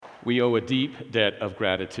We owe a deep debt of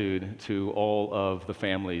gratitude to all of the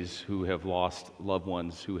families who have lost loved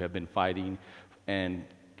ones, who have been fighting and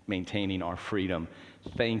maintaining our freedom.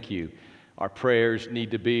 Thank you. Our prayers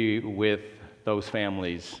need to be with those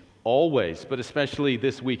families always, but especially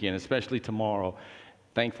this weekend, especially tomorrow.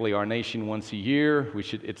 Thankfully, our nation once a year,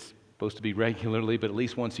 it's supposed to be regularly, but at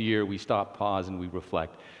least once a year, we stop, pause, and we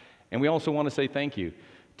reflect. And we also want to say thank you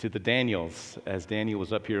to the Daniels, as Daniel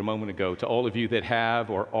was up here a moment ago, to all of you that have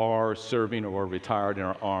or are serving or are retired in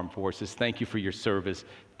our armed forces. Thank you for your service.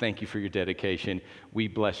 Thank you for your dedication. We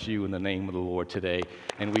bless you in the name of the Lord today.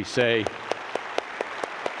 And we say,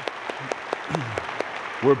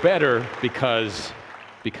 we're better because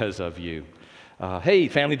of you. Hey,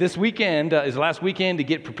 family, this weekend is the last weekend to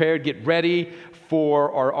get prepared, get ready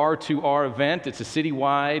for our R2R event. It's a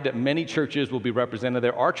citywide. Many churches will be represented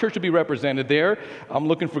there. Our church will be represented there. I'm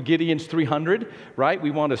looking for Gideon's 300, right?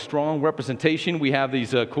 We want a strong representation. We have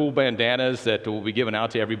these cool bandanas that will be given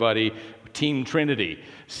out to everybody, Team Trinity.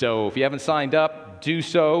 So if you haven't signed up, do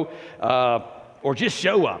so, or just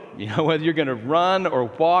show up. You know, whether you're going to run or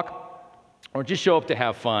walk, or just show up to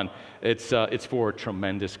have fun. It's for a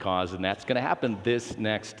tremendous cause, and that's going to happen this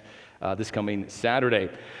coming Saturday.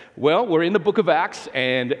 Well, we're in the book of Acts,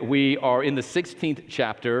 and we are in the 16th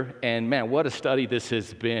chapter, and man, what a study this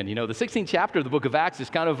has been. You know, the 16th chapter of the book of Acts is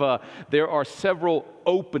kind of there are several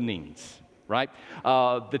openings, right?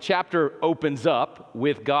 The chapter opens up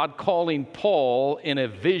with God calling Paul in a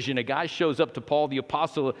vision. A guy shows up to Paul, the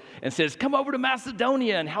apostle, and says, "Come over to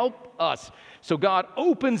Macedonia and help us." So God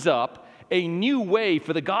opens up a new way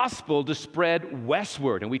for the gospel to spread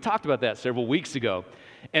westward. And we talked about that several weeks ago.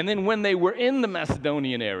 And then when they were in the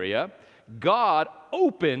Macedonian area, God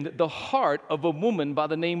opened the heart of a woman by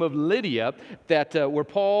the name of Lydia, where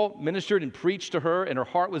Paul ministered and preached to her, and her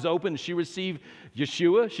heart was open. She received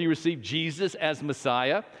Yeshua. She received Jesus as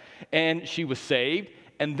Messiah, and she was saved.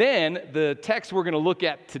 And then the text we're going to look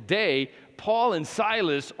at today, Paul and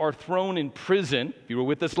Silas are thrown in prison. If you were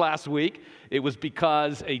with us last week, it was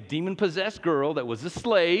because a demon-possessed girl that was a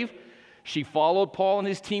slave, she followed Paul and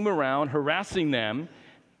his team around, harassing them.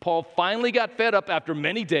 Paul finally got fed up after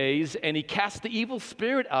many days, and he cast the evil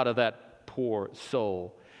spirit out of that poor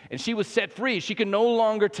soul. And she was set free. She could no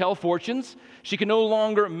longer tell fortunes. She could no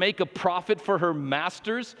longer make a profit for her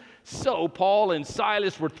masters. So Paul and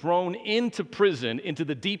Silas were thrown into prison, into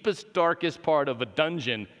the deepest, darkest part of a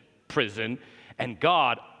dungeon prison, and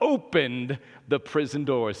God opened the prison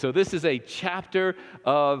doors. So this is a chapter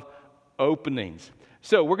of openings.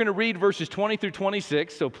 So we're going to read verses 20 through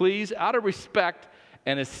 26. So please, out of respect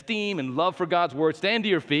and esteem and love for God's word, stand to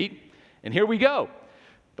your feet, and here we go.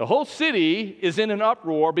 The whole city is in an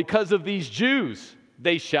uproar because of these Jews,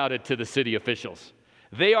 they shouted to the city officials.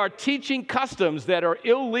 They are teaching customs that are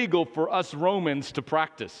illegal for us Romans to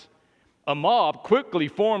practice. A mob quickly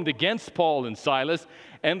formed against Paul and Silas,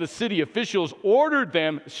 and the city officials ordered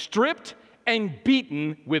them stripped and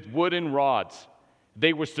beaten with wooden rods.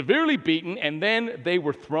 They were severely beaten, and then they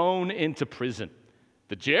were thrown into prison.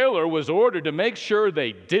 The jailer was ordered to make sure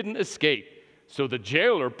they didn't escape. So the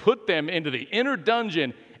jailer put them into the inner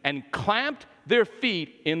dungeon and clamped their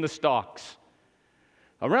feet in the stocks.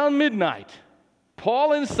 Around midnight,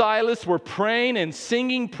 Paul and Silas were praying and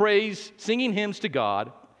singing hymns to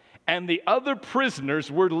God, and the other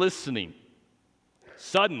prisoners were listening.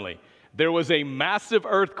 Suddenly, there was a massive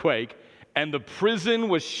earthquake, and the prison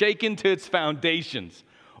was shaken to its foundations.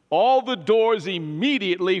 All the doors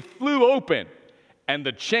immediately flew open, and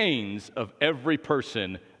the chains of every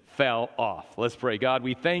person fell off. Let's pray. God,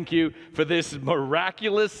 we thank you for this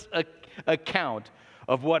miraculous account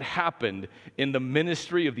of what happened in the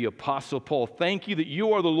ministry of the Apostle Paul. Thank you that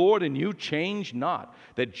you are the Lord and you change not,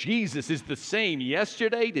 that Jesus is the same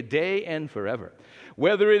yesterday, today, and forever.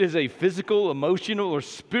 Whether it is a physical, emotional, or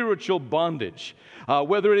spiritual bondage,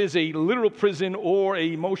 whether it is a literal prison or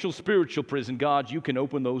an emotional, spiritual prison, God, you can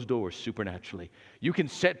open those doors supernaturally. You can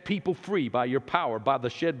set people free by your power, by the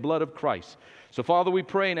shed blood of Christ. So, Father, we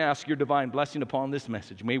pray and ask your divine blessing upon this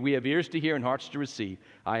message. May we have ears to hear and hearts to receive.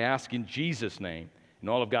 I ask in Jesus' name. And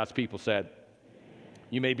all of God's people said,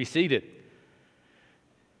 you may be seated.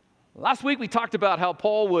 Last week we talked about how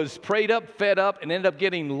Paul was prayed up, fed up, and ended up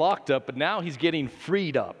getting locked up, but now he's getting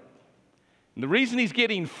freed up. And the reason he's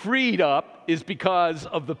getting freed up is because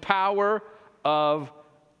of the power of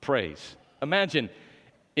praise. Imagine,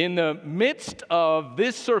 in the midst of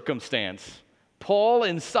this circumstance, Paul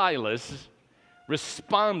and Silas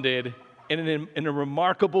responded in a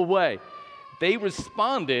remarkable way. They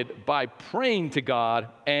responded by praying to God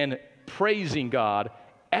and praising God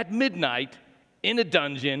at midnight in a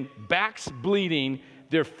dungeon, backs bleeding.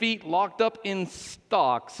 their feet locked up in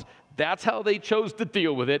stocks. That's how they chose to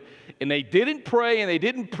deal with it. And they didn't pray and they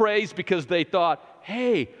didn't praise because they thought,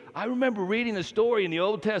 hey, I remember reading a story in the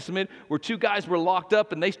Old Testament where two guys were locked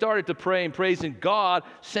up and they started to pray and praise, and God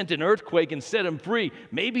sent an earthquake and set them free.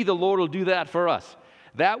 Maybe the Lord will do that for us.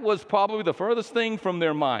 That was probably the furthest thing from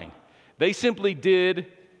their mind. They simply did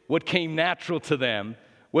what came natural to them,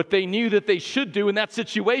 what they knew that they should do in that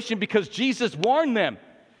situation, because Jesus warned them.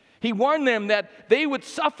 He warned them that they would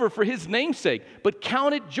suffer for his namesake, but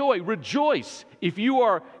count it joy, rejoice if you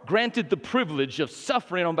are granted the privilege of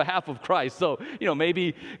suffering on behalf of Christ. So,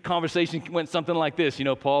 maybe conversation went something like this.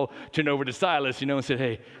 Paul turned over to Silas, and said,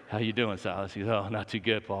 hey, how you doing, Silas? He goes, oh, not too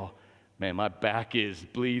good, Paul. Man, my back is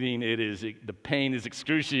bleeding. The pain is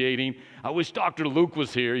excruciating. I wish Dr. Luke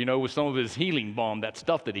was here, with some of his healing balm, that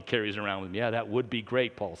stuff that he carries around with him. Yeah, that would be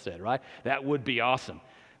great, Paul said, right? That would be awesome.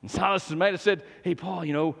 And Silas might have said, hey, Paul,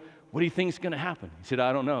 what do you think is going to happen? He said,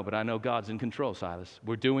 I don't know, but I know God's in control, Silas.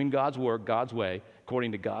 We're doing God's work, God's way,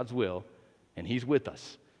 according to God's will, and he's with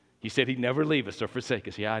us. He said he'd never leave us or forsake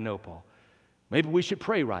us. Yeah, I know, Paul. Maybe we should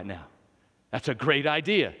pray right now. That's a great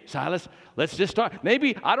idea. Silas, let's just start.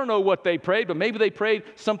 Maybe, I don't know what they prayed, but maybe they prayed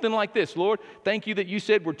something like this. Lord, thank you that you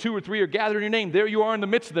said where 2 or 3 are gathered in your name. There you are in the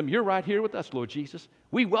midst of them. You're right here with us, Lord Jesus.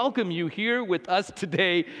 We welcome you here with us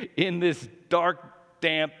today in this dark,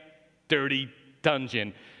 damp, dirty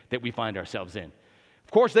dungeon that we find ourselves in.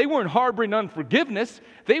 Of course, they weren't harboring unforgiveness.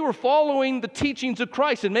 They were following the teachings of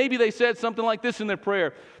Christ. And maybe they said something like this in their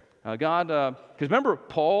prayer. God, because remember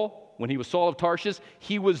Paul, when he was Saul of Tarsus,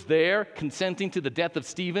 he was there consenting to the death of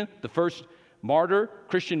Stephen, the first martyr,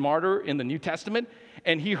 Christian martyr in the New Testament.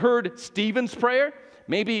 And he heard Stephen's prayer.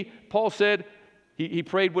 Maybe Paul said, he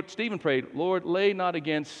prayed what Stephen prayed. Lord, lay not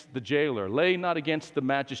against the jailer, lay not against the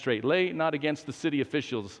magistrate, lay not against the city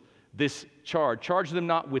officials this charge. Charge them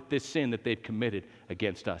not with this sin that they've committed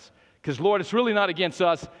against us. Because, Lord, it's really not against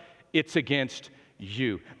us, it's against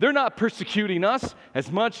you. They're not persecuting us as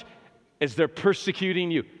much as they're persecuting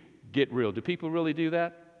you. Get real. Do people really do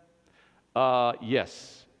that?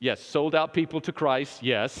 Yes. Yes. Sold out people to Christ.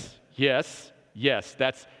 Yes. Yes. Yes.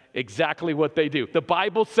 That's exactly what they do. The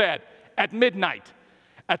Bible said at midnight,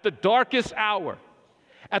 at the darkest hour,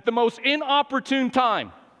 at the most inopportune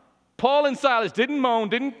time, Paul and Silas didn't moan,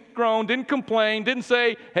 didn't groan, didn't complain, didn't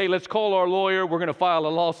say, hey, let's call our lawyer, we're going to file a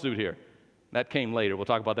lawsuit here. That came later. We'll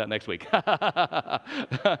talk about that next week.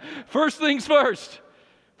 First things first.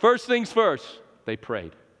 First things first. They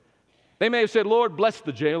prayed. They may have said, Lord, bless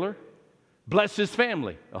the jailer. Bless his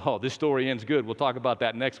family. Oh, this story ends good. We'll talk about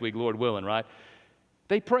that next week, Lord willing, right?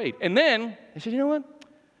 They prayed. And then they said, you know what?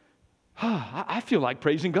 I feel like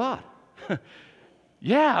praising God.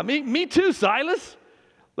 Yeah, me too, Silas.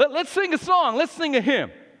 Let's sing a song. Let's sing a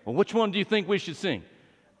hymn. Well, which one do you think we should sing?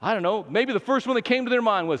 I don't know. Maybe the first one that came to their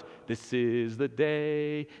mind was, this is the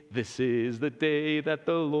day that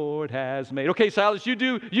the Lord has made. Okay, Silas,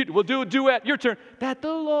 we'll do a duet. Your turn. That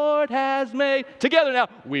the Lord has made. Together now.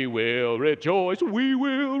 We will rejoice,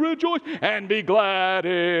 and be glad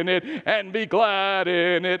in it, and be glad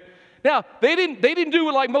in it. Now, they didn't do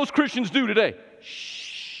it like most Christians do today.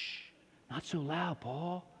 Shh, not so loud,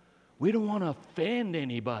 Paul. We don't want to offend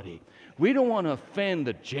anybody. We don't want to offend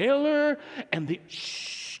the jailer, and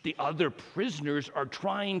the other prisoners are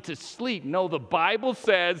trying to sleep. No, the Bible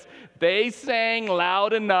says they sang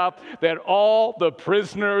loud enough that all the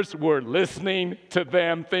prisoners were listening to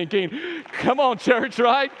them thinking, come on, church,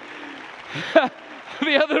 right?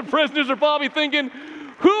 The other prisoners are probably thinking,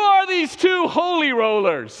 who are these two holy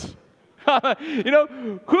rollers? Who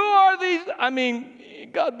are these? I mean,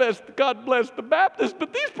 God bless the Baptists,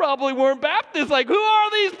 but these probably weren't Baptists. Like, who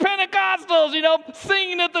are these Pentecostals,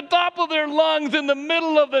 singing at the top of their lungs in the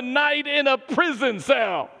middle of the night in a prison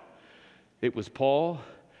cell? It was Paul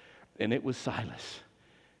and it was Silas.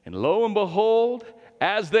 And lo and behold,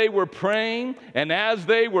 as they were praying and as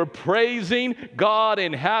they were praising, God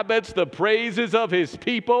inhabits the praises of his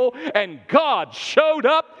people, and God showed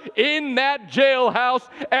up in that jailhouse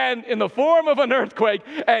and in the form of an earthquake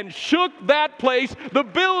and shook that place. The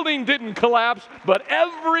building didn't collapse, but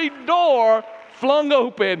every door flung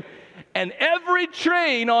open and every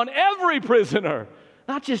chain on every prisoner,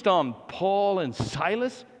 not just on Paul and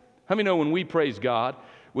Silas. How many know when we praise God,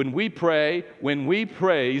 when we pray, when we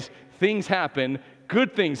praise, things happen.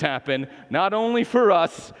 Good things happen, not only for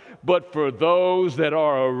us, but for those that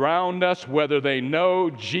are around us, whether they know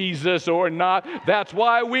Jesus or not. That's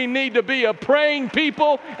why we need to be a praying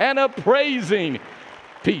people and a praising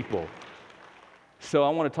people. So I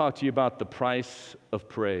want to talk to you about the price of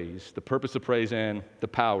praise, the purpose of praise, and the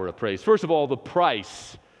power of praise. First of all, the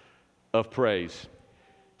price of praise.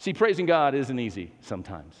 See, praising God isn't easy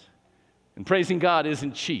sometimes. And praising God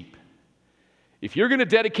isn't cheap. If you're going to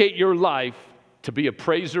dedicate your life to be a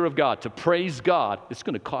praiser of God, to praise God, it's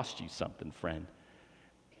going to cost you something, friend.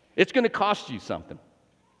 It's going to cost you something.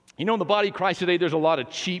 You know, in the body of Christ today, there's a lot of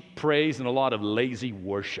cheap praise and a lot of lazy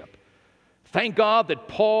worship. Thank God that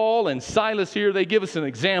Paul and Silas here, they give us an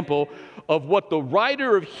example of what the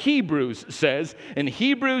writer of Hebrews says in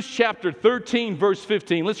Hebrews chapter 13, verse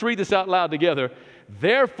 15. Let's read this out loud together.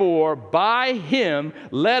 Therefore, by him,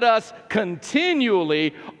 let us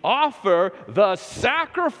continually offer the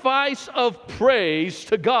sacrifice of praise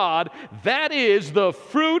to God, that is the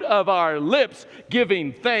fruit of our lips,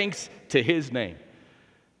 giving thanks to his name.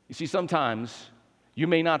 You see, sometimes you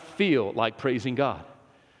may not feel like praising God.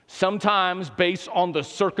 Sometimes, based on the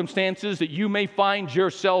circumstances that you may find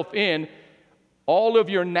yourself in, all of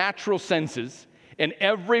your natural senses and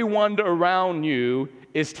everyone around you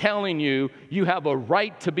is telling you you have a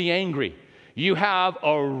right to be angry. You have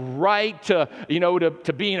a right to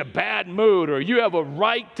be in a bad mood, or you have a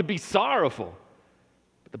right to be sorrowful.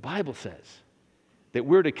 But the Bible says that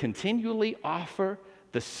we're to continually offer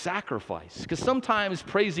the sacrifice. Because sometimes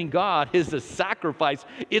praising God is a sacrifice.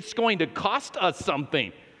 It's going to cost us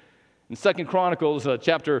something. In 2 Chronicles 2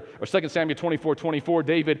 Samuel 24:24,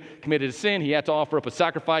 David committed a sin. He had to offer up a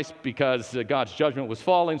sacrifice because God's judgment was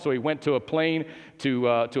falling. So he went to a plain, to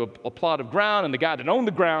a plot of ground, and the guy that owned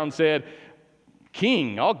the ground said,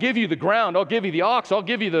 "King, I'll give you the ground, I'll give you the ox, I'll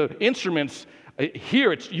give you the instruments.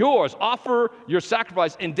 Here, it's yours. Offer your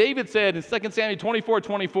sacrifice." And David said in 2 Samuel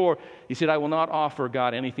 24:24, he said, "I will not offer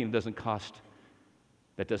God anything that doesn't cost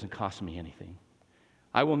me anything.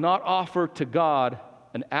 I will not offer to God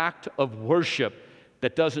an act of worship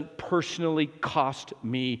that doesn't personally cost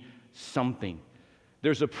me something."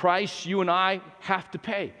 There's a price you and I have to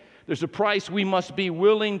pay. There's a price we must be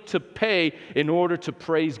willing to pay in order to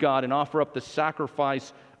praise God and offer up the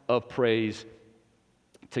sacrifice of praise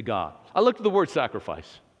to God. I looked at the word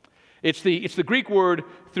sacrifice. It's the Greek word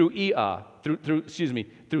through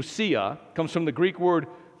sia, comes from the Greek word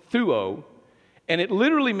thuo, and it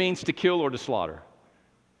literally means to kill or to slaughter.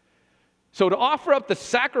 So to offer up the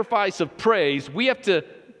sacrifice of praise, we have to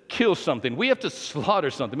kill something. We have to slaughter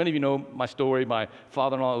something. Many of you know my story. My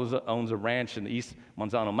father-in-law owns a ranch in the East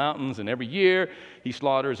Manzano Mountains, and every year he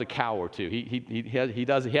slaughters a cow or two. He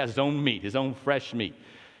has his own meat, his own fresh meat.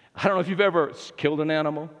 I don't know if you've ever killed an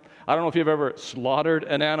animal. I don't know if you've ever slaughtered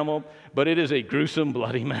an animal, but it is a gruesome,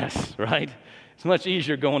 bloody mess, right? It's much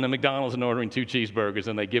easier going to McDonald's and ordering 2 cheeseburgers,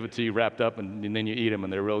 and they give it to you wrapped up, and then you eat them,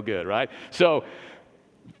 and they're real good, right? So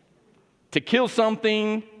to kill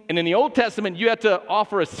something, and in the Old Testament, you had to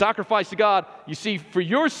offer a sacrifice to God. You see, for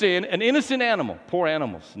your sin, an innocent animal, poor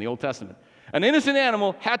animals in the Old Testament, an innocent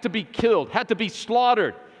animal had to be killed, had to be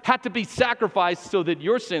slaughtered, had to be sacrificed so that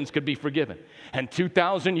your sins could be forgiven. And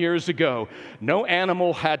 2,000 years ago, no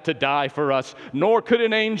animal had to die for us, nor could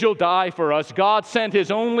an angel die for us. God sent his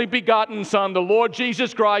only begotten Son, the Lord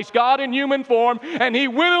Jesus Christ, God in human form, and he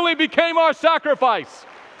willingly became our sacrifice.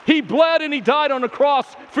 He bled and he died on the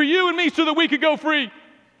cross for you and me so that we could go free,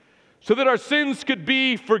 so that our sins could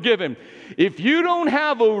be forgiven. If you don't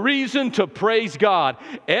have a reason to praise God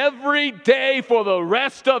every day for the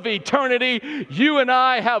rest of eternity, you and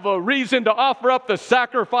I have a reason to offer up the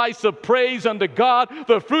sacrifice of praise unto God,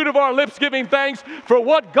 the fruit of our lips giving thanks for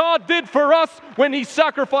what God did for us when he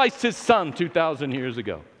sacrificed his Son 2,000 years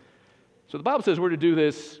ago. So the Bible says we're to do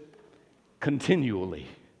this continually.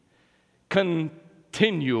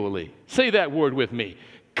 Continually. Say that word with me.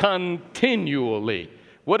 Continually.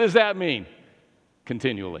 What does that mean?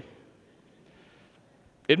 Continually.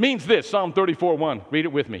 It means this, Psalm 34:1. Read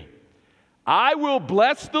it with me. I will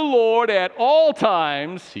bless the Lord at all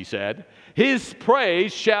times, he said. His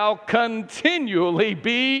praise shall continually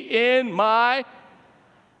be in my...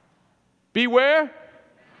 Be where? Well,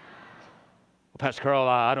 Pastor Carl,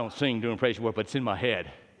 I don't sing during praise and worship, but it's in my head.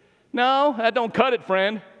 No, that don't cut it,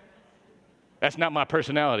 friend. That's not my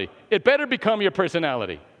personality. It better become your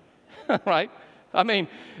personality, right? I mean,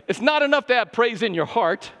 it's not enough to have praise in your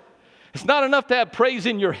heart. It's not enough to have praise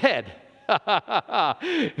in your head.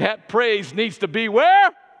 That praise needs to be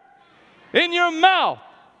where? In your mouth.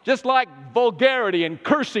 Just like vulgarity and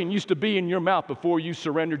cursing used to be in your mouth before you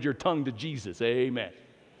surrendered your tongue to Jesus. Amen.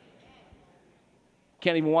 I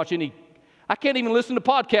can't even listen to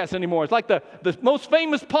podcasts anymore. It's like the most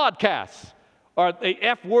famous podcasts are the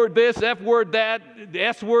F word this, F word that, the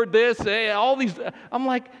S word this, all these. I'm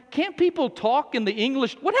like, can't people talk in the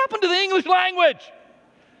English? What happened to the English language?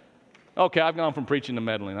 Okay, I've gone from preaching to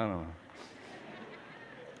meddling. I don't know.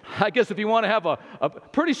 I guess if you want to have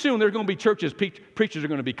pretty soon there's going to be churches, preachers are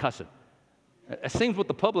going to be cussing. It seems what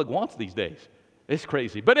the public wants these days. It's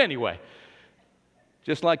crazy. But anyway,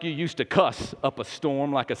 just like you used to cuss up a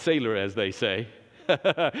storm like a sailor, as they say,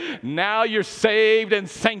 now you're saved and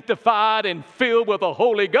sanctified and filled with the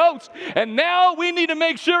Holy Ghost. And now we need to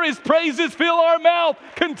make sure His praises fill our mouth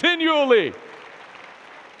continually.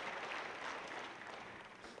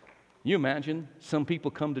 You imagine some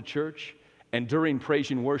people come to church and during praise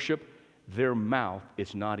and worship, their mouth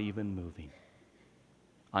is not even moving.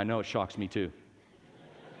 I know it shocks me too.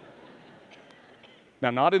 Now,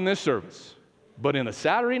 not in this service, but in a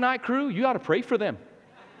Saturday night crew, you ought to pray for them.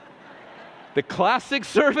 The classic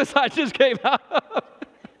service I just came out of.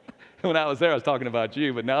 When I was there, I was talking about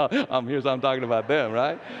you, but now I'm here, so I'm talking about them,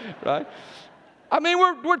 right? Right? I mean,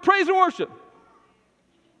 we're praise and worship.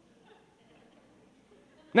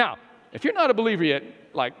 Now, if you're not a believer yet,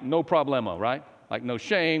 like no problemo, right? Like no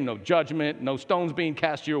shame, no judgment, no stones being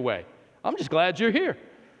cast your way. I'm just glad you're here.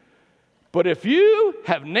 But if you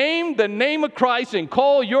have named the name of Christ and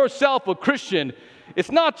call yourself a Christian, it's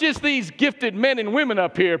not just these gifted men and women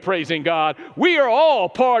up here praising God. We are all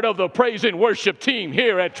part of the praise and worship team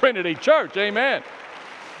here at Trinity Church. Amen.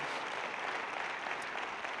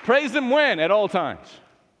 Praise Him when? At all times.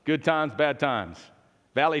 Good times, bad times.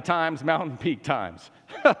 Valley times, mountain peak times.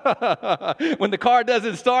 When the car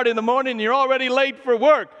doesn't start in the morning and you're already late for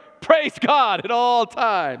work, praise God at all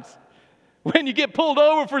times. When you get pulled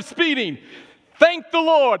over for speeding, thank the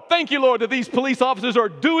Lord. Thank you, Lord, that these police officers are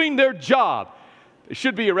doing their job. They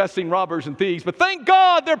should be arresting robbers and thieves, but thank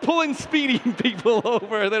God they're pulling speeding people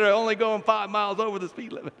over that are only going 5 miles over the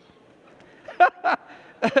speed limit.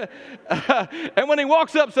 And when he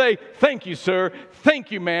walks up, say, thank you, sir.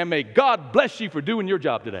 Thank you, ma'am. May God bless you for doing your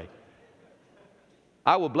job today.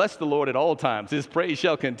 I will bless the Lord at all times. His praise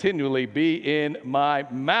shall continually be in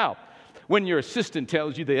my mouth. When your assistant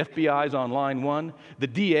tells you the FBI is on line 1, the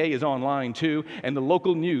DA is on line 2, and the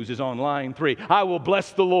local news is on line 3, I will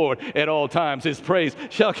bless the Lord at all times. His praise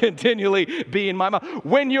shall continually be in my mouth.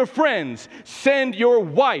 When your friends send your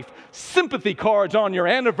wife sympathy cards on your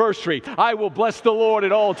anniversary, I will bless the Lord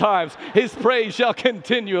at all times. His praise shall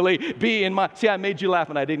continually be in my... See, I made you laugh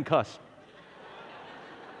and I didn't cuss.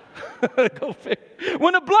 Go figure.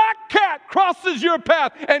 When a black cat crosses your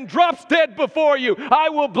path and drops dead before you, I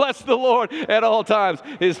will bless the Lord at all times.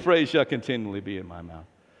 His praise shall continually be in my mouth.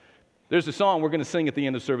 There's a song we're going to sing at the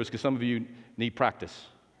end of service because some of you need practice.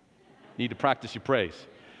 Need to practice your praise.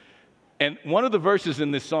 And one of the verses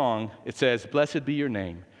in this song, it says, blessed be your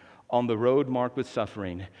name on the road marked with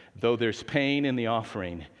suffering, though there's pain in the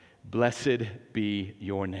offering, blessed be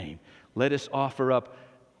your name. Let us offer up.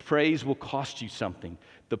 Praise will cost you something.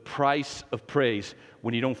 The price of praise,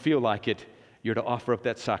 when you don't feel like it, you're to offer up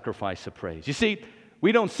that sacrifice of praise. You see,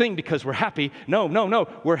 we don't sing because we're happy. No.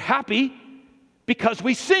 We're happy because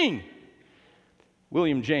we sing.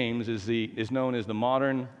 William James is known as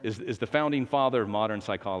the founding father of modern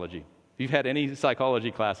psychology. If you've had any psychology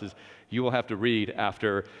classes, you will have to read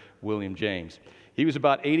after William James. He was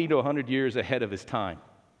about 80 to 100 years ahead of his time.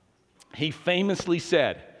 He famously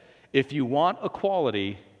said, if you want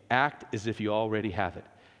equality, act as if you already have it.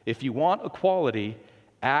 If you want equality,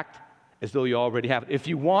 act as though you already have it. If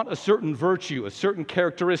you want a certain virtue, a certain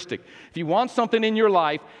characteristic, if you want something in your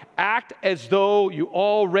life, act as though you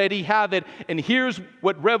already have it. And here's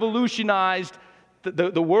what revolutionized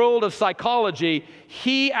the world of psychology.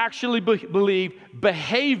 He actually believed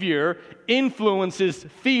behavior influences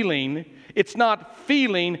feeling. It's not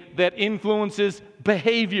feeling that influences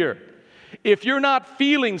behavior. If you're not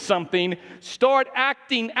feeling something, start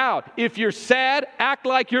acting out. If you're sad, act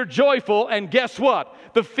like you're joyful, and guess what?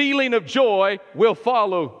 The feeling of joy will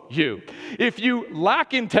follow you. If you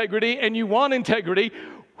lack integrity and you want integrity,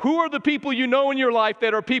 who are the people you know in your life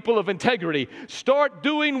that are people of integrity? Start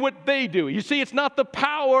doing what they do. You see, it's not the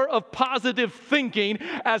power of positive thinking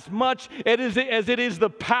as much as it is the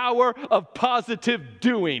power of positive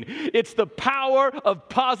doing. It's the power of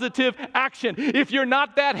positive action. If you're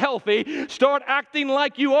not that healthy, start acting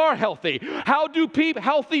like you are healthy. How do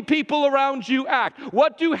healthy people around you act?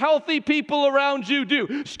 What do healthy people around you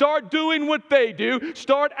do? Start doing what they do.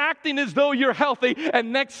 Start acting as though you're healthy.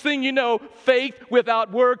 And next thing you know, faith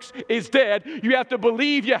without works is dead. You have to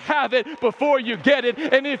believe you have it before you get it.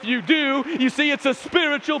 And if you do, you see, it's a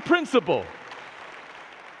spiritual principle.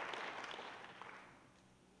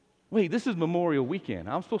 Wait, this is Memorial Weekend.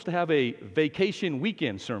 I'm supposed to have a vacation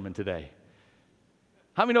weekend sermon today.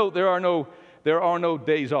 How many know there are no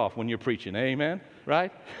days off when you're preaching? Amen?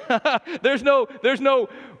 Right? There's no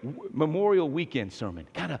Memorial Weekend sermon.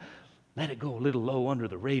 Kind of let it go a little low under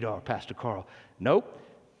the radar, Pastor Carl. Nope.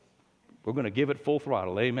 We're going to give it full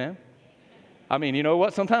throttle. Amen? I mean, you know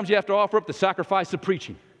what? Sometimes you have to offer up the sacrifice of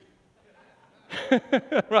preaching.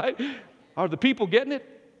 Right? Are the people getting it?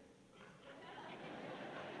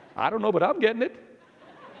 I don't know, but I'm getting it.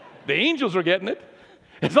 The angels are getting it.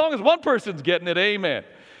 As long as one person's getting it, amen.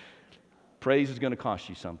 Praise is going to cost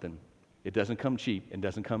you something. It doesn't come cheap. It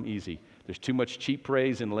doesn't come easy. There's too much cheap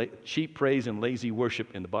praise and lazy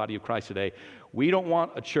worship in the body of Christ today. We don't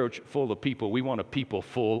want a church full of people. We want a people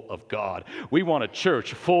full of God. We want a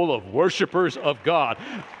church full of worshipers of God.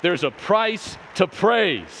 There's a price to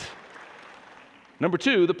praise. Number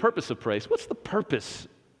two, the purpose of praise. What's the purpose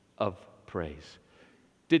of praise?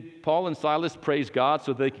 Did Paul and Silas praise God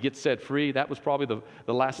so they could get set free? That was probably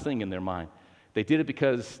the last thing in their mind. They did it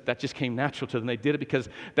because that just came natural to them. They did it because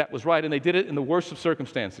that was right, and they did it in the worst of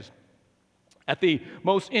circumstances. At the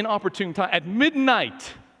most inopportune time, at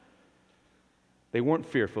midnight, they weren't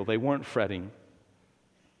fearful. They weren't fretting.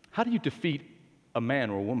 How do you defeat a man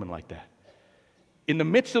or a woman like that? In the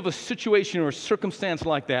midst of a situation or a circumstance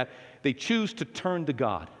like that, they choose to turn to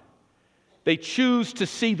God. They choose to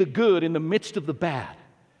see the good in the midst of the bad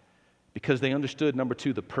because they understood, number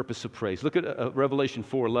two, the purpose of praise. Look at Revelation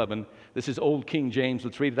 4:11. This is Old King James.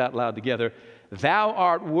 Let's read it out loud together. Thou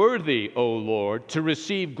art worthy, O Lord, to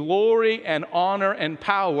receive glory and honor and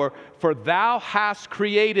power, for thou hast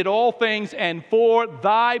created all things, and for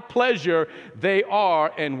thy pleasure they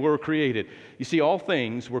are and were created. You see, all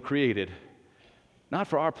things were created, not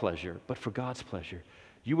for our pleasure, but for God's pleasure.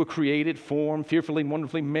 You were created, formed, fearfully and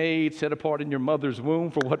wonderfully made, set apart in your mother's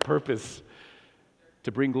womb. For what purpose?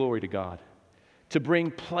 To bring glory to God, to bring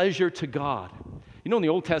pleasure to God. You know, in the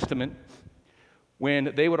Old Testament,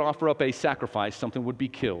 when they would offer up a sacrifice, something would be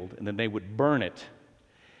killed, and then they would burn it.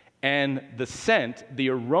 And the scent, the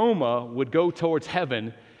aroma, would go towards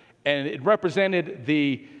heaven, and it represented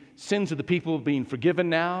the sins of the people being forgiven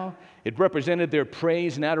now. It represented their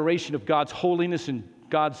praise and adoration of God's holiness and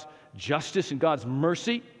God's justice and God's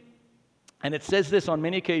mercy. And it says this on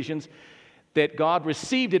many occasions, that God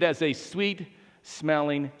received it as a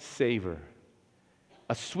sweet-smelling savor,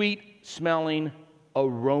 a sweet-smelling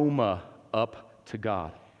aroma up to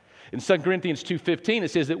God. In 2 Corinthians 2:15,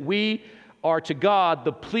 it says that we are to God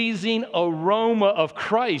the pleasing aroma of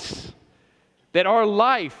Christ, that our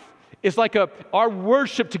life is like our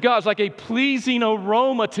worship to God is like a pleasing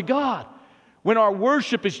aroma to God. When our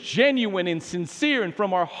worship is genuine and sincere and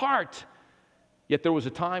from our heart. Yet there was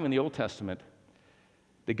a time in the Old Testament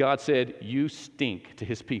that God said, you stink to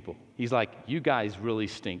his people. He's like, you guys really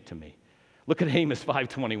stink to me. Look at Amos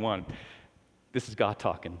 5:21. This is God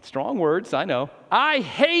talking. Strong words, I know.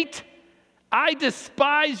 I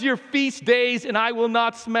despise your feast days, and I will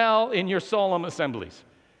not smell in your solemn assemblies.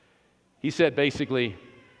 He said basically,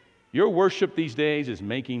 your worship these days is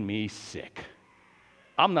making me sick.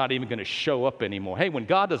 I'm not even going to show up anymore. Hey, when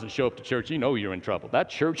God doesn't show up to church, you know you're in trouble. That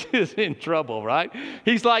church is in trouble, right?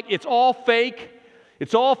 He's like, it's all fake.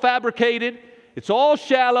 It's all fabricated. It's all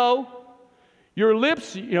shallow. Your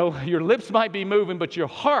lips, your lips might be moving, but your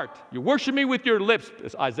heart, you worship me with your lips,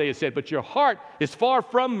 as Isaiah said, but your heart is far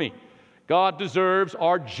from me. God deserves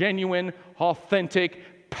our genuine,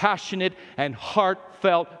 authentic, passionate, and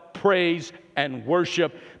heartfelt praise and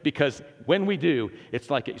worship, because when we do, it's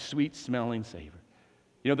like a sweet-smelling savor.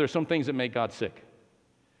 There are some things that make God sick.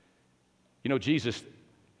 Jesus,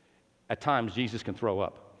 at times, Jesus can throw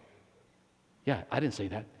up. Yeah, I didn't say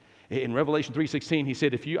that. In Revelation 3:16, he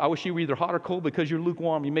said, I wish you were either hot or cold because you're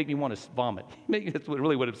lukewarm. You make me want to vomit. That's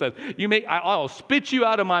really what it says. I'll spit you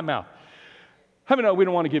out of my mouth. How many know we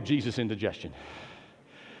don't want to give Jesus indigestion?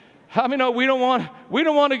 How many know we don't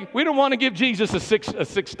want to give Jesus a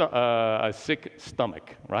sick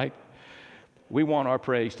stomach, right? We want our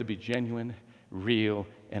praise to be genuine, real,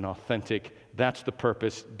 and authentic. That's the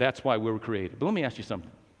purpose. That's why we were created. But let me ask you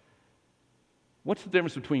something. What's the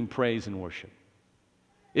difference between praise and worship?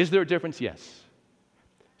 Is there a difference? Yes.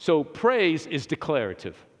 So praise is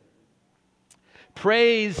declarative.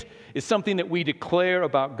 Praise is something that we declare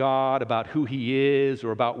about God, about who He is,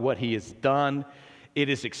 or about what He has done. It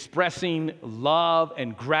is expressing love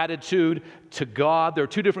and gratitude to God. There are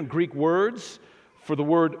two different Greek words for the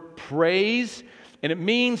word praise, and it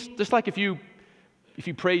means, just like if you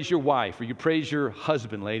praise your wife, or you praise your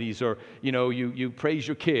husband, ladies, or you praise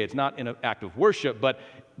your kids, not in an act of worship, but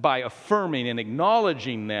by affirming and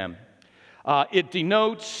acknowledging them. It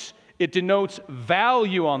denotes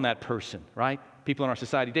value on that person, right? People in our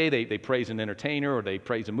society today, they praise an entertainer, or they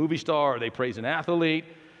praise a movie star, or they praise an athlete.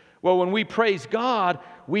 Well, when we praise God,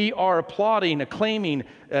 we are applauding, acclaiming,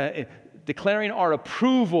 declaring our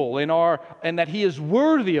approval and that He is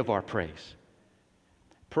worthy of our praise.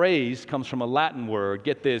 Praise comes from a Latin word,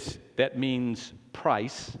 get this, that means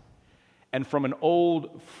price, and from an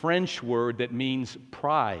old French word that means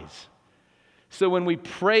prize. So when we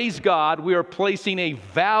praise God, we are placing a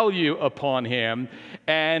value upon Him,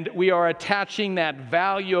 and we are attaching that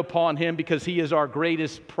value upon Him because He is our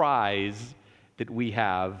greatest prize that we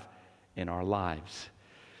have in our lives.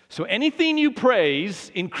 So anything you praise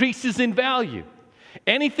increases in value.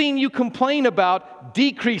 Anything you complain about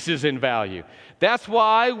decreases in value. That's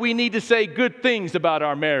why we need to say good things about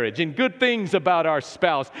our marriage, and good things about our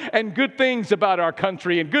spouse, and good things about our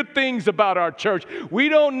country, and good things about our church. We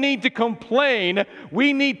don't need to complain.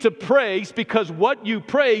 We need to praise, because what you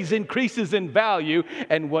praise increases in value,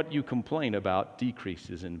 and what you complain about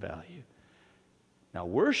decreases in value. Now,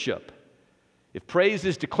 worship, if praise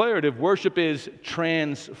is declarative, worship is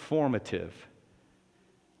transformative.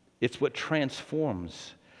 It's what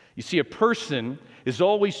transforms. You see, a person is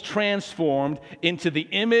always transformed into the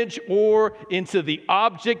image or into the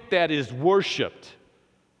object that is worshiped.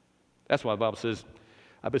 That's why the Bible says,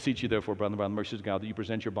 I beseech you, therefore, brethren, by the mercies of God, that you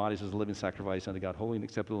present your bodies as a living sacrifice unto God, holy and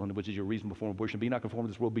acceptable, which is your reasonable form of worship. Be not conformed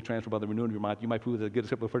to this world, be transformed by the renewing of your mind, you might prove the good,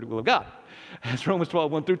 acceptable, perfect will of God. That's Romans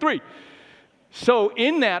 12, 1 through 3. So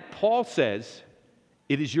in that, Paul says,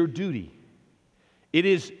 it is your duty. It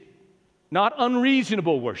is not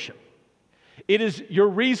unreasonable worship. It is your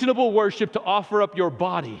reasonable worship to offer up your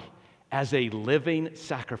body as a living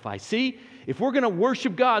sacrifice. See, if we're going to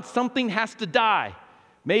worship God, something has to die.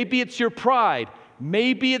 Maybe it's your pride.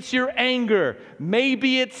 Maybe it's your anger.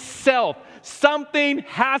 Maybe it's self. Something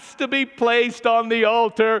has to be placed on the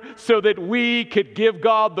altar so that we could give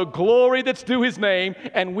God the glory that's due His name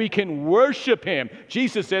and we can worship Him.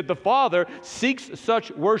 Jesus said the Father seeks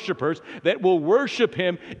such worshipers that will worship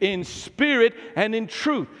Him in spirit and in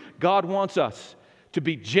truth. God wants us to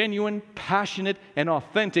be genuine, passionate, and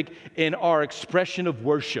authentic in our expression of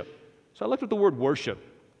worship. So I looked at the word worship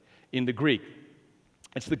in the Greek.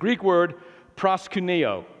 It's the Greek word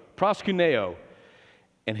proskuneo. Proskuneo.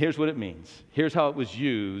 And here's what it means. Here's how it was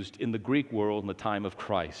used in the Greek world in the time of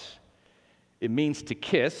Christ. It means to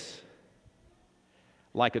kiss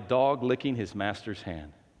like a dog licking his master's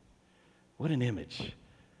hand. What an image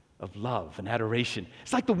of love and adoration.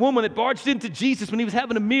 It's like the woman that barged into Jesus when He was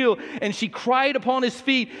having a meal, and she cried upon His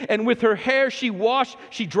feet, and with her hair she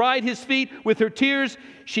dried His feet. With her tears,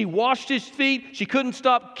 she washed His feet. She couldn't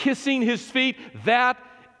stop kissing His feet. That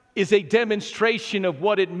is a demonstration of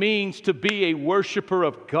what it means to be a worshiper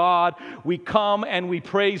of God. We come and we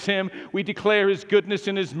praise Him. We declare His goodness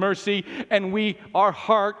and His mercy, and our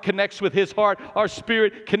heart connects with His heart. Our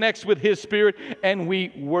spirit connects with His spirit, and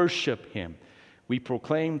we worship Him. We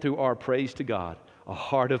proclaim through our praise to God a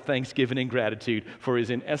heart of thanksgiving and gratitude for His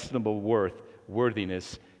inestimable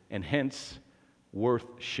worthiness, and hence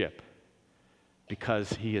worthship,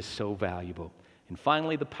 because He is so valuable. And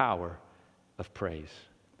finally, the power of praise.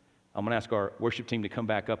 I'm going to ask our worship team to come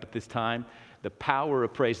back up at this time. The power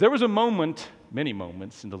of praise. There was a moment, many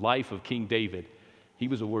moments, in the life of King David. He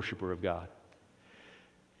was a worshiper of God,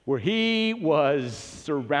 where he was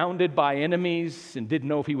surrounded by enemies and didn't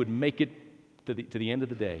know if he would make it to the end of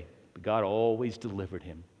the day. But God always delivered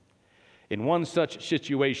him. In one such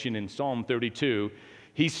situation in Psalm 32,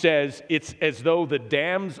 he says, "It's as though the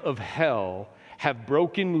dams of hell have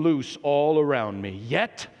broken loose all around me.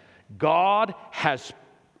 Yet God has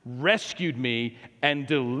rescued me and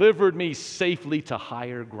delivered me safely to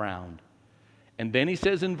higher ground." And then he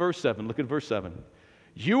says in verse 7, look at verse 7,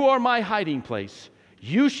 "You are my hiding place.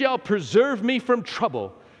 You shall preserve me from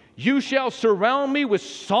trouble. You shall surround me with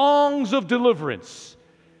songs of deliverance."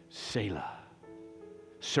 Selah.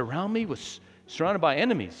 Surrounded by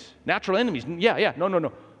enemies, natural enemies.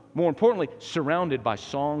 No. More importantly, surrounded by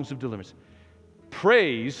songs of deliverance.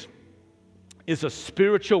 Praise is a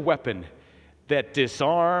spiritual weapon that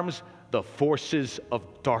disarms the forces of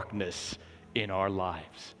darkness in our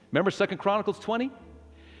lives. Remember 2 Chronicles 20?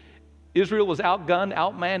 Israel was outgunned,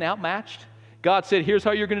 outmanned, outmatched. God said, here's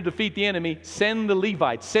how you're going to defeat the enemy. Send the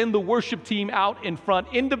Levites, send the worship team out in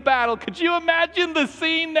front into battle. Could you imagine the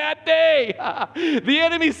scene that day? The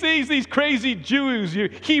enemy sees these crazy Jews,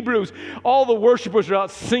 Hebrews. All the worshipers are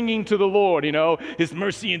out singing to the Lord, His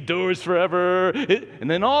mercy endures forever. And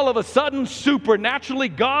then all of a sudden, supernaturally,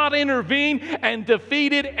 God intervened and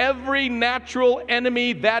defeated every natural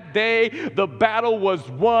enemy that day. The battle was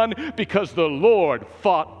won because the Lord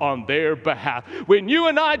fought on their behalf. When you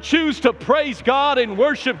and I choose to praise God and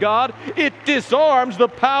worship God, it disarms the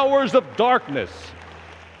powers of darkness.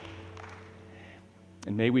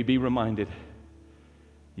 And may we be reminded,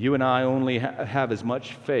 you and I only have as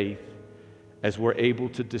much faith as we're able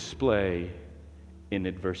to display in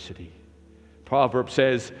adversity. Proverbs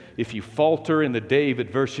says, if you falter in the day of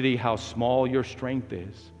adversity, how small your strength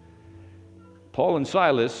is. Paul and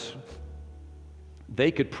Silas,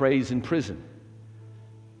 they could praise in prison.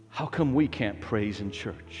 How come we can't praise in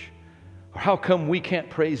church? Or how come we can't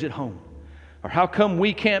praise at home? Or how come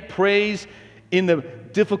we can't praise in the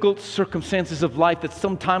difficult circumstances of life that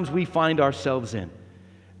sometimes we find ourselves in?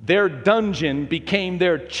 Their dungeon became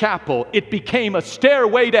their chapel. It became a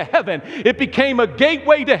stairway to heaven. It became a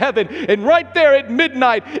gateway to heaven. And right there at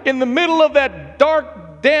midnight, in the middle of that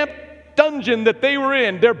dark, damp dungeon that they were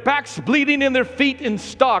in, their backs bleeding and their feet in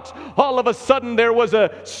stocks, all of a sudden there was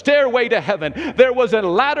a stairway to heaven. There was a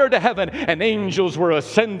ladder to heaven, and angels were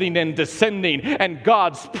ascending and descending, and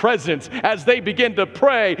God's presence, as they began to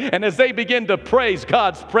pray and as they began to praise,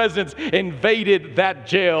 God's presence invaded that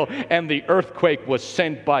jail, and the earthquake was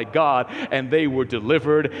sent by God, and they were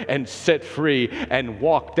delivered and set free and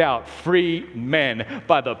walked out free men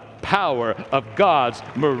by the power of God's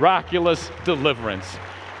miraculous deliverance.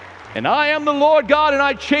 And I am the Lord God, and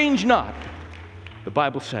I change not, the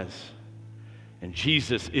Bible says. And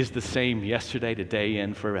Jesus is the same yesterday, today,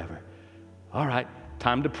 and forever. All right,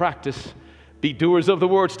 time to practice. Be doers of the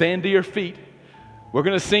word. Stand to your feet. We're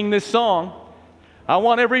going to sing this song. I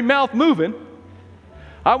want every mouth moving.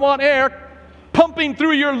 I want air pumping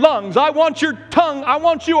through your lungs. I want your tongue. I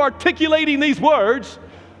want you articulating these words.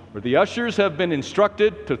 Where the ushers have been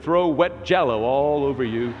instructed to throw wet jello all over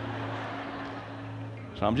you.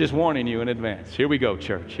 So I'm just warning you in advance. Here we go,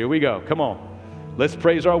 church. Here we go. Come on. Let's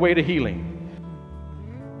praise our way to healing.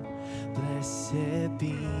 Blessed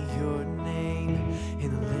be your name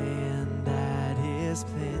in a land that is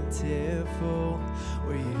plentiful,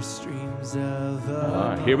 where your streams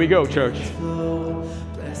of here we go, church. flow.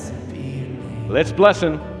 Blessed be your name. Let's bless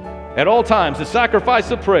him at all times, the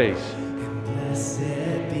sacrifice of praise. And blessed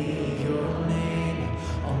be your name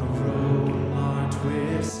on the road marked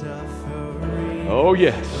with suffering. Oh,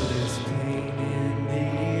 yes. There's pain in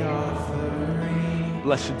the offering.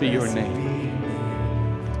 Blessed be your name.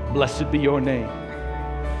 Blessed be your name.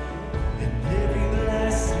 And every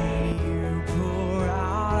blessing you pour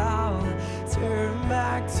out, I'll turn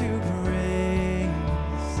back to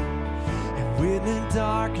praise. And when the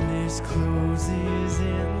darkness closes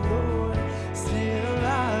in, Lord, still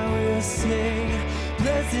I will sing.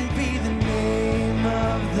 Blessed be the name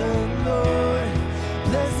of the Lord.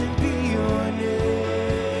 Blessed be your name.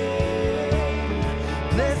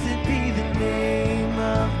 Blessed be the name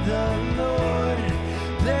of the Lord.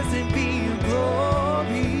 Blessed be your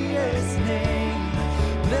glorious name.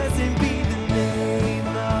 Blessed be the name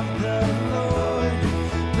of the Lord.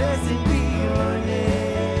 Blessed be your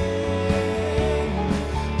name.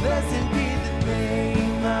 Blessed be the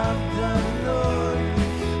name of the Lord.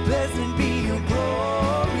 Blessed be your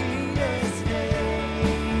glorious name.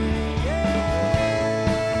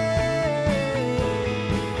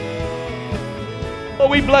 Oh,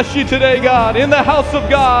 we bless you today, God. In the house of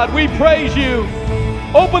God, we praise you.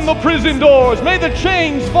 Open the prison doors. May the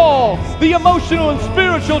chains fall. The emotional and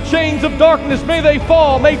spiritual chains of darkness, may they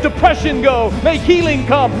fall. May depression go. May healing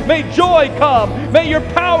come. May joy come. May your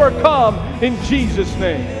power come in Jesus'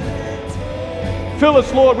 name. Fill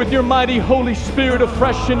us, Lord, with your mighty Holy Spirit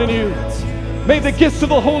afresh and anew. May the gifts of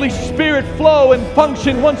the Holy Spirit flow and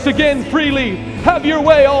function once again freely. Have your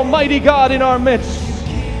way, Almighty God, in our midst.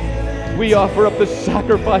 We offer up the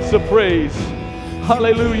sacrifice of praise.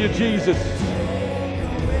 Hallelujah, Jesus.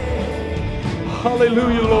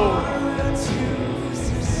 Hallelujah, Lord.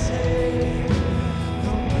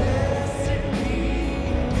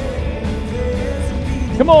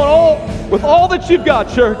 Come on, with all that you've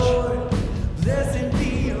got, church.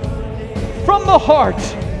 From the heart,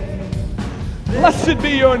 blessed be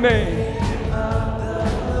your name.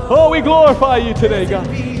 Oh, we glorify you today, God.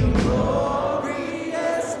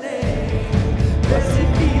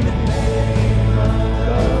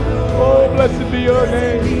 Oh, blessed be your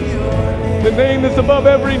name. The name that's above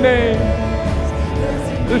every name.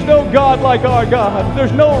 There's no God like our God.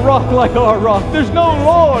 There's no rock like our rock. There's no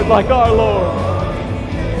Lord like our Lord.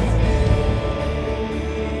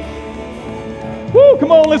 Woo,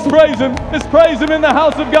 come on, let's praise him. Let's praise him in the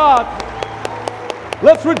house of God.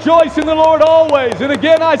 Let's rejoice in the Lord always. And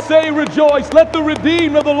again I say rejoice. Let the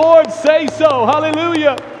redeemed of the Lord say so.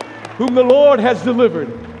 Hallelujah. Whom the Lord has delivered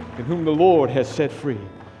and whom the Lord has set free.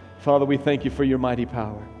 Father, we thank you for your mighty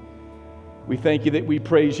power. We thank you that we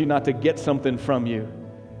praise you not to get something from you.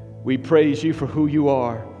 We praise you for who you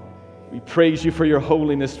are. We praise you for your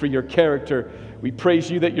holiness, for your character. We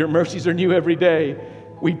praise you that your mercies are new every day.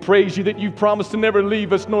 We praise you that you've promised to never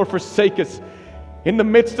leave us nor forsake us. In the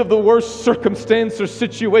midst of the worst circumstance or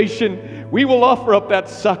situation, we will offer up that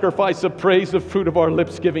sacrifice of praise, the fruit of our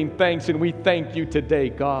lips, giving thanks. And we thank you today,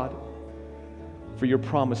 God, for your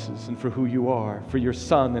promises and for who you are, for your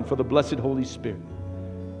Son and for the blessed Holy Spirit,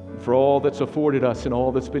 and for all that's afforded us and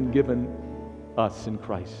all that's been given us in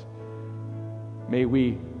Christ. May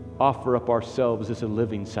we offer up ourselves as a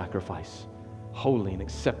living sacrifice, holy and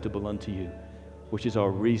acceptable unto you, which is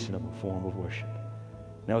our reasonable form of worship.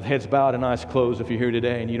 Now, with heads bowed and eyes closed, if you're here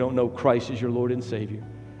today and you don't know Christ as your Lord and Savior,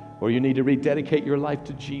 or you need to rededicate your life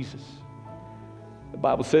to Jesus, the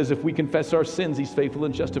Bible says if we confess our sins, He's faithful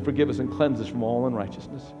and just to forgive us and cleanse us from all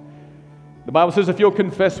unrighteousness. The Bible says if you'll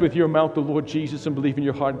confess with your mouth the Lord Jesus and believe in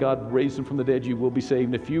your heart God raised Him from the dead, you will be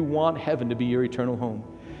saved. And if you want heaven to be your eternal home,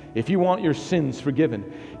 if you want your sins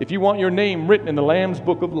forgiven, if you want your name written in the Lamb's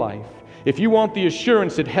book of life, if you want the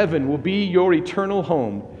assurance that heaven will be your eternal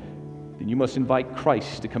home, then you must invite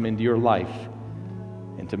Christ to come into your life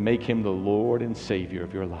and to make Him the Lord and Savior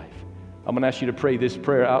of your life. I'm going to ask you to pray this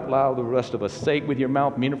prayer out loud. The rest of us, say it with your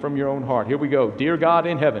mouth, mean it from your own heart. Here we go. Dear God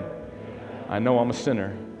in heaven, I know I'm a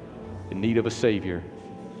sinner in need of a Savior.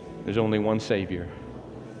 There's only one Savior.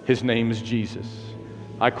 His name is Jesus.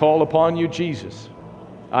 I call upon you, Jesus.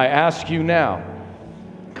 I ask you now,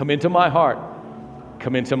 come into my heart,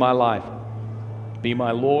 come into my life. Be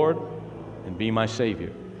my Lord and be my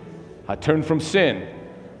Savior. I turn from sin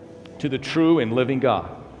to the true and living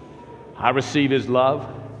God. I receive His love,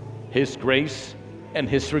 His grace, and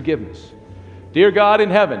His forgiveness. Dear God in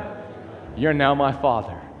heaven, you're now my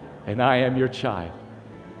Father, and I am your child.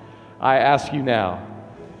 I ask you now,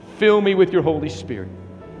 fill me with your Holy Spirit.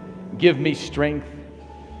 Give me strength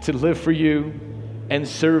to live for you and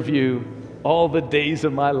serve you all the days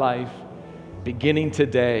of my life, beginning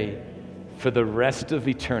today for the rest of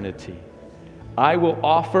eternity. I will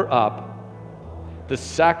offer up the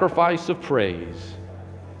sacrifice of praise,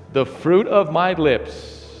 the fruit of my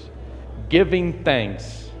lips, giving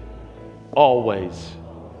thanks always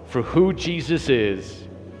for who Jesus is,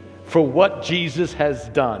 for what Jesus has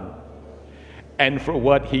done, and for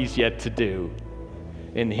what He's yet to do.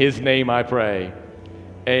 In His name I pray.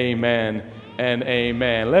 Amen and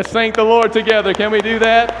amen. Let's thank the Lord together. Can we do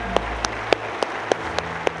that?